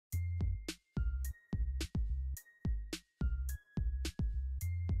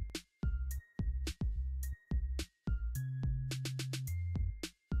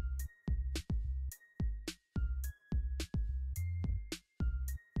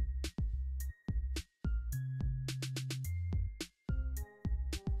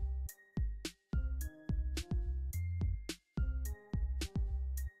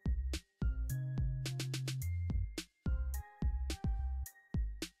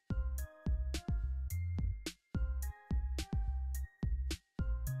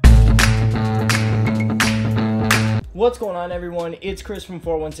What's going on, everyone? It's Chris from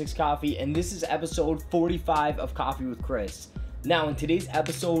 416 Coffee, and this is episode 45 of Coffee with Chris. Now, in today's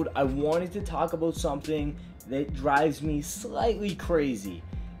episode, I wanted to talk about something that drives me slightly crazy,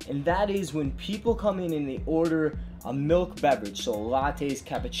 and that is when people come in and they order a milk beverage, so lattes,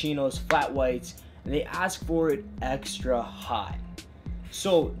 cappuccinos, flat whites, and they ask for it extra hot.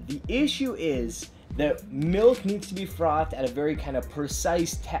 So the issue is that milk needs to be frothed at a very kind of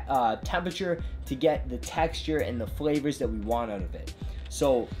precise temperature to get the texture and the flavors that we want out of it.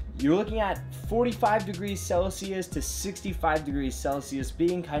 So you're looking at 45 degrees Celsius to 65 degrees Celsius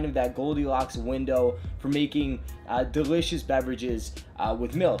being kind of that Goldilocks window for making delicious beverages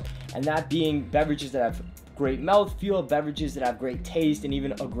with milk, and that being beverages that have great mouthfeel, beverages that have great taste, and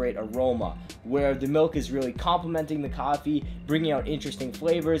even a great aroma, where the milk is really complementing the coffee, bringing out interesting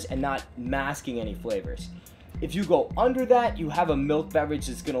flavors and not masking any flavors. If you go under that, you have a milk beverage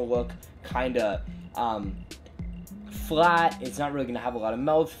that's going to look kind of flat. It's not really going to have a lot of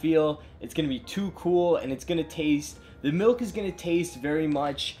mouthfeel. It's going to be too cool, and it's going to taste, the milk is going to taste very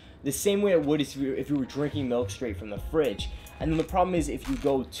much the same way it would if you were drinking milk straight from the fridge. And then the problem is, if you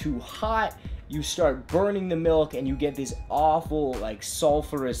go too hot, you start burning the milk and you get this awful, like,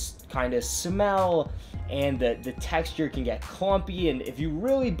 sulfurous kind of smell, and the texture can get clumpy, and if you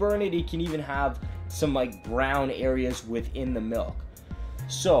really burn it, it can even have some like brown areas within the milk.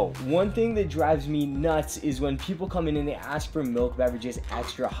 So one thing that drives me nuts is when people come in and they ask for milk beverages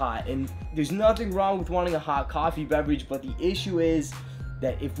extra hot, and there's nothing wrong with wanting a hot coffee beverage, but the issue is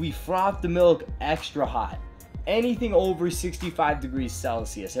that if we froth the milk extra hot, anything over 65 degrees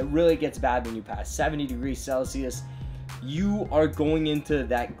Celsius, it really gets bad when you pass 70 degrees Celsius. You are going into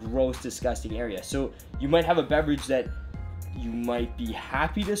that gross, disgusting area. So you might have a beverage that you might be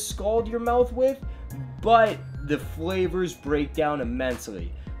happy to scald your mouth with, but the flavors break down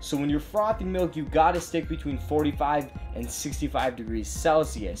immensely. So when you're frothing milk, you gotta stick between 45 and 65 degrees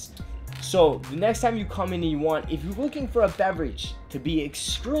Celsius. So the next time you come in and you want, if you're looking for a beverage to be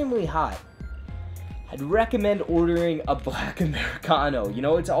extremely hot, I'd recommend ordering a black Americano. You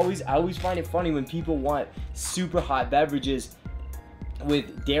know, I always find it funny when people want super hot beverages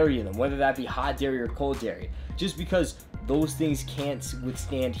with dairy in them, whether that be hot dairy or cold dairy, just because those things can't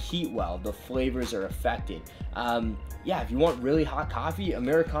withstand heat well. The flavors are affected. Yeah, if you want really hot coffee,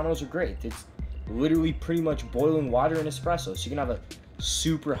 Americanos are great. It's literally pretty much boiling water and espresso, so you can have a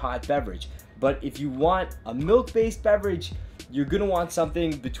super hot beverage. But if you want a milk-based beverage, you're gonna want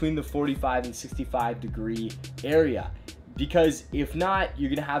something between the 45 and 65 degree area, because if not, you're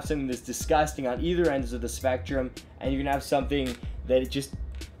gonna have something that's disgusting on either ends of the spectrum, and you're gonna have something that it just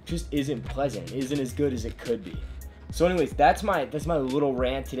isn't pleasant, isn't as good as it could be. So anyways, that's my little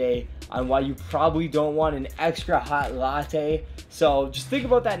rant today on why you probably don't want an extra hot latte. So just think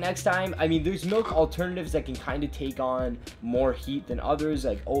about that next time. I mean, there's milk alternatives that can kind of take on more heat than others,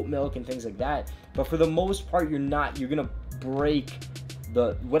 like oat milk and things like that. But for the most part, you're gonna break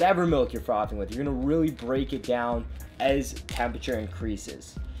whatever milk you're frothing with. You're gonna really break it down as temperature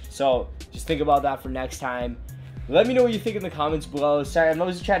increases. So just think about that for next time. Let me know what you think in the comments below. Sorry, I'm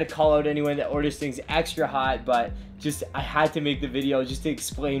always trying to call out anyone that orders things extra hot, but I had to make the video just to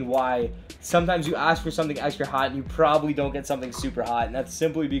explain why sometimes you ask for something extra hot and you probably don't get something super hot, and that's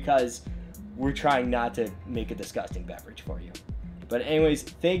simply because we're trying not to make a disgusting beverage for you. But anyways,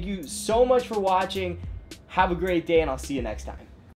 thank you so much for watching. Have a great day, and I'll see you next time.